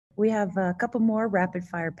We have a couple more rapid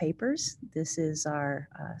fire papers. This is our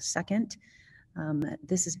second.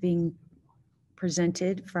 This is being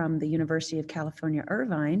presented from the University of California,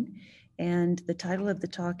 Irvine, and the title of the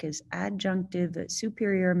talk is Adjunctive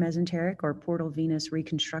Superior Mesenteric or Portal Venous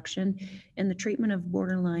Reconstruction in the Treatment of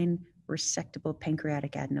Borderline Resectable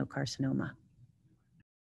Pancreatic Adenocarcinoma.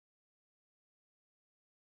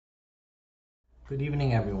 Good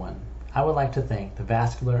evening, everyone. I would like to thank the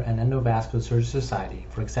Vascular and Endovascular Surgery Society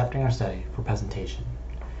for accepting our study for presentation.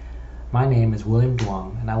 My name is William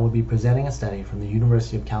Duong, and I will be presenting a study from the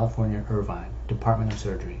University of California, Irvine, Department of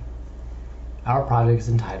Surgery. Our project is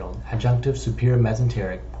entitled Adjunctive Superior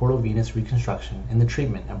Mesenteric Portal Venous Reconstruction in the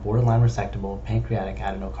Treatment of Borderline Resectable Pancreatic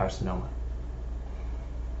Adenocarcinoma.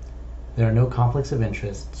 There are no conflicts of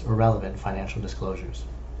interest or relevant financial disclosures.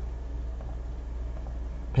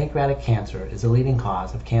 Pancreatic cancer is the leading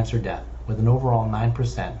cause of cancer death with an overall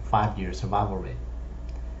 9% 5-year survival rate.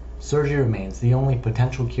 Surgery remains the only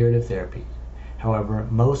potential curative therapy. However,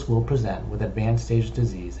 most will present with advanced stage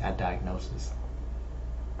disease at diagnosis.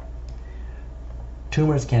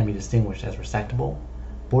 Tumors can be distinguished as resectable,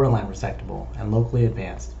 borderline resectable, and locally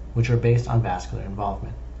advanced, which are based on vascular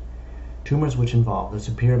involvement. Tumors which involve the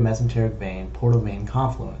superior mesenteric vein portal vein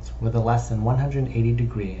confluence with a less than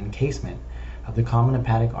 180-degree encasement of the common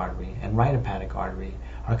hepatic artery and right hepatic artery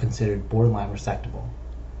are considered borderline resectable,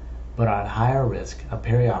 but are at higher risk of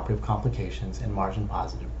perioperative complications and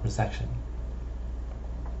margin-positive resection.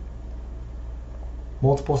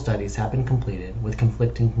 Multiple studies have been completed with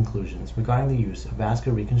conflicting conclusions regarding the use of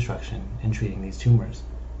vascular reconstruction in treating these tumors.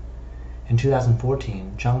 In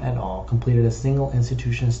 2014, Chung et al. Completed a single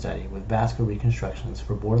institution study with vascular reconstructions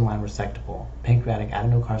for borderline resectable pancreatic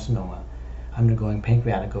adenocarcinoma undergoing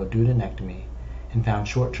pancreaticoduodenectomy and found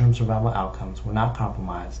short-term survival outcomes were not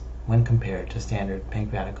compromised when compared to standard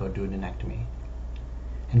pancreaticoduodenectomy.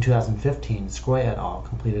 In 2015, Scroy et al.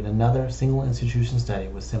 Completed another single institution study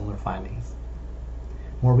with similar findings.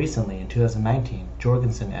 More recently, in 2019,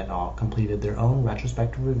 Jorgensen et al. Completed their own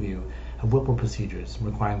retrospective review of Whipple procedures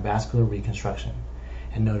requiring vascular reconstruction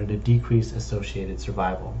and noted a decreased associated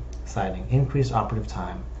survival, citing increased operative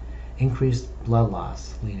time, increased blood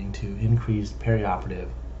loss leading to increased perioperative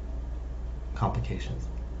complications.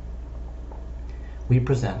 We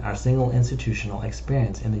present our single institutional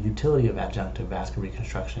experience in the utility of adjunctive vascular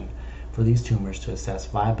reconstruction for these tumors to assess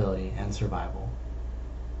viability and survival.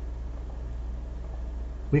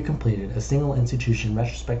 We completed a single institution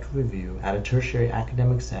retrospective review at a tertiary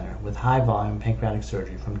academic center with high volume pancreatic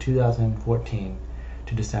surgery from 2014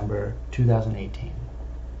 to December 2018.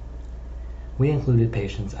 We included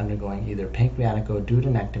patients undergoing either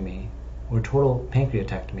pancreaticoduodenectomy or total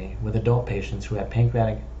pancreatectomy with adult patients who had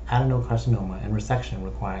pancreatic adenocarcinoma and resection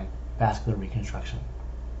requiring vascular reconstruction.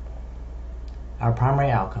 Our primary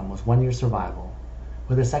outcome was 1-year survival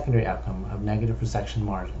with a secondary outcome of negative resection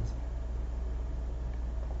margins.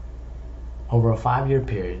 Over a 5-year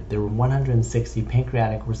period, there were 160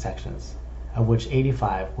 pancreatic resections, of which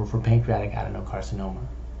 85 were for pancreatic adenocarcinoma.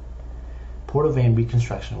 Portal vein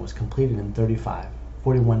reconstruction was completed in 35,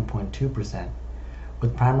 41.2%,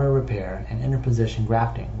 with primary repair and interposition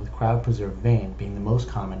grafting with cryopreserved vein being the most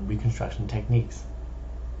common reconstruction techniques.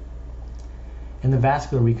 In the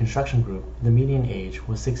vascular reconstruction group, the median age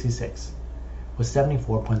was 66, with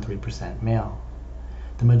 74.3% male.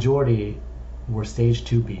 The majority were stage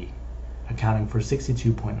 2B, accounting for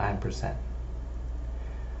 62.9%.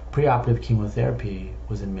 Preoperative chemotherapy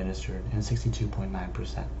was administered in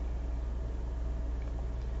 62.9%.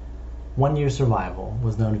 1-year survival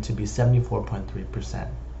was noted to be 74.3%,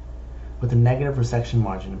 with a negative resection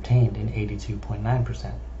margin obtained in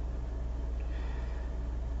 82.9%.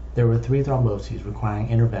 There were 3 thromboses requiring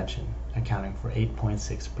intervention, accounting for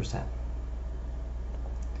 8.6%.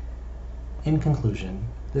 In conclusion,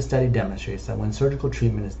 this study demonstrates that when surgical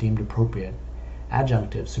treatment is deemed appropriate,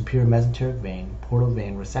 adjunctive superior mesenteric vein portal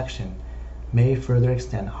vein resection may further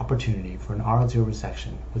extend opportunity for an RO0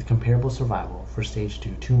 resection with comparable survival for stage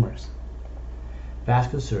 2 tumors.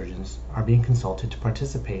 Vascular surgeons are being consulted to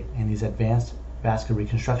participate in these advanced vascular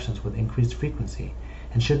reconstructions with increased frequency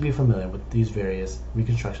and should be familiar with these various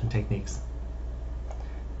reconstruction techniques.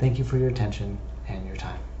 Thank you for your attention and your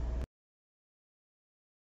time.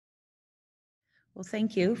 Well,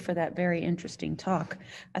 thank you for that very interesting talk.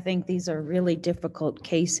 I think these are really difficult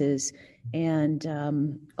cases, and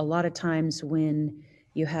a lot of times when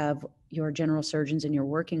you have your general surgeons and you're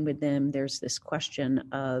working with them, there's this question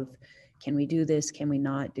of, can we do this, can we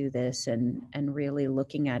not do this, and really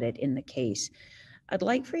looking at it in the case. I'd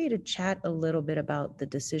like for you to chat a little bit about the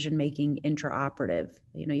decision-making intraoperative.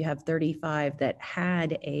 You know, you have 35 that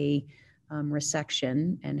had a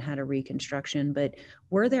resection and had a reconstruction, but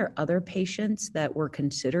were there other patients that were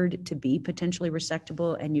considered to be potentially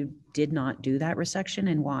resectable and you did not do that resection,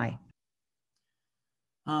 and why?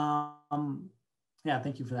 Yeah,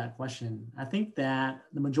 thank you for that question. I think that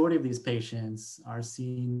the majority of these patients are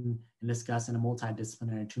seen and discussed in a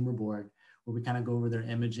multidisciplinary tumor board where we kind of go over their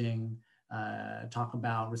imaging, talk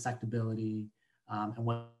about resectability, and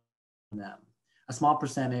what them. A small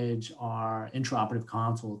percentage are intraoperative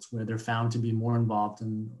consults where they're found to be more involved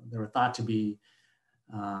and they were thought to be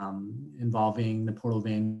involving the portal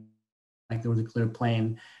vein, like there was a clear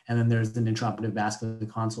plane, and then there's an intraoperative vascular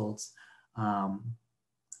consults.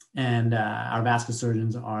 And our vascular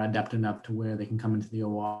surgeons are adept enough to where they can come into the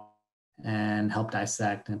OR and help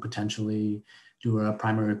dissect and potentially do a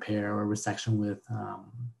primary repair or resection with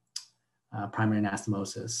primary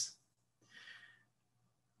anastomosis.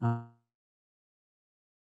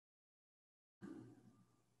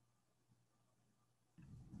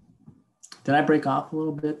 Did I break off a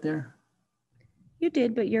little bit there? You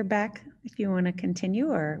did, but you're back if you want to continue,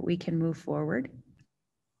 or we can move forward.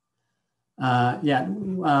 Yeah,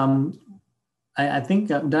 I think,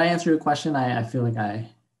 did I answer your question? I feel like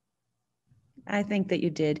I think that you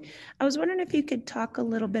did. I was wondering if you could talk a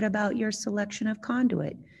little bit about your selection of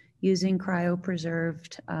conduit using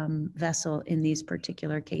cryopreserved vessel in these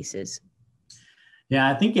particular cases. Yeah,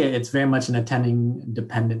 I think it's very much an attending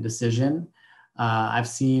dependent decision. I've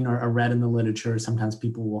seen or read in the literature, sometimes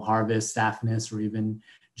people will harvest saphenous or even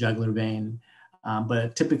jugular vein.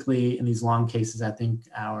 But typically in these long cases, I think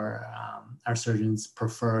our surgeons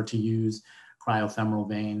prefer to use cryofemoral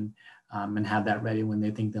vein and have that ready when they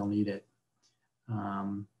think they'll need it.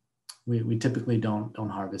 We typically don't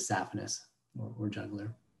harvest saphenous or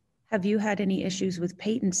jugular. Have you had any issues with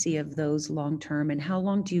patency of those long-term, and how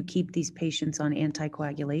long do you keep these patients on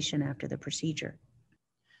anticoagulation after the procedure?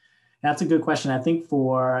 That's a good question. I think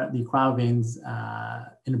for the cryoveins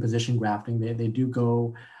interposition grafting, they do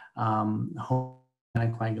go home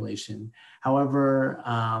anticoagulation. However,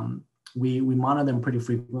 we monitor them pretty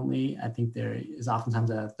frequently. I think there is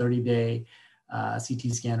oftentimes a 30-day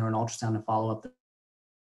CT scan or an ultrasound to follow up.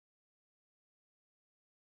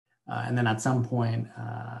 And then at some point,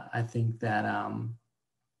 I think that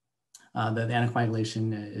the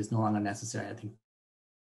anticoagulation is no longer necessary, I think,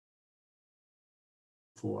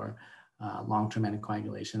 for long-term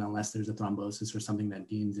anticoagulation unless there's a thrombosis or something that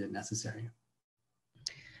deems it necessary.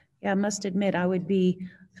 Yeah, I must admit, I would be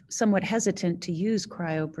somewhat hesitant to use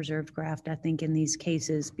cryopreserved graft, I think, in these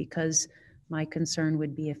cases, because my concern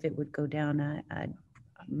would be if it would go down,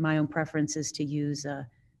 my own preference is to use a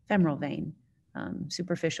femoral vein,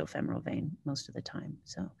 superficial femoral vein most of the time.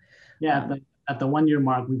 So, yeah, at the 1 year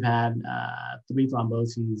mark, we've had 3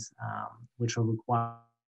 thromboses, which will require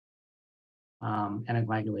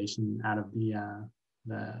anticoagulation out of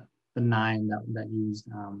the 9 that used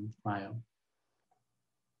cryo.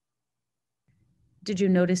 Did you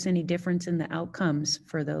notice any difference in the outcomes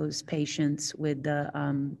for those patients with the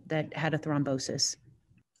that had a thrombosis?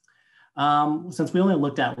 Since we only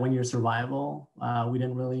looked at 1 year survival, we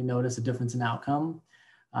didn't really notice a difference in outcome,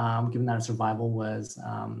 given that our survival was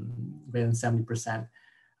greater than 70%,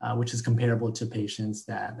 which is comparable to patients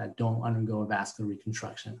that don't undergo a vascular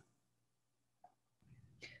reconstruction.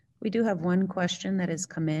 We do have one question that has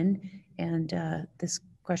come in, and this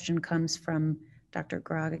question comes from Dr.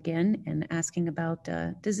 Grog again, and asking about,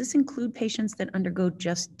 does this include patients that undergo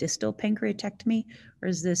just distal pancreatectomy, or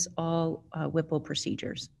is this all Whipple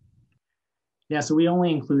procedures? Yeah, so we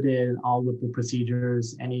only included all Whipple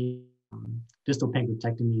procedures. Any distal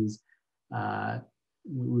pancreatectomies,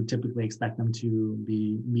 we would typically expect them to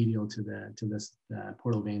be medial to the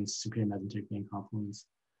portal veins, superior mesenteric vein confluence.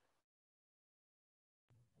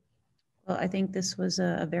 Well, I think this was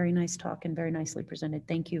a very nice talk and very nicely presented.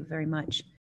 Thank you very much.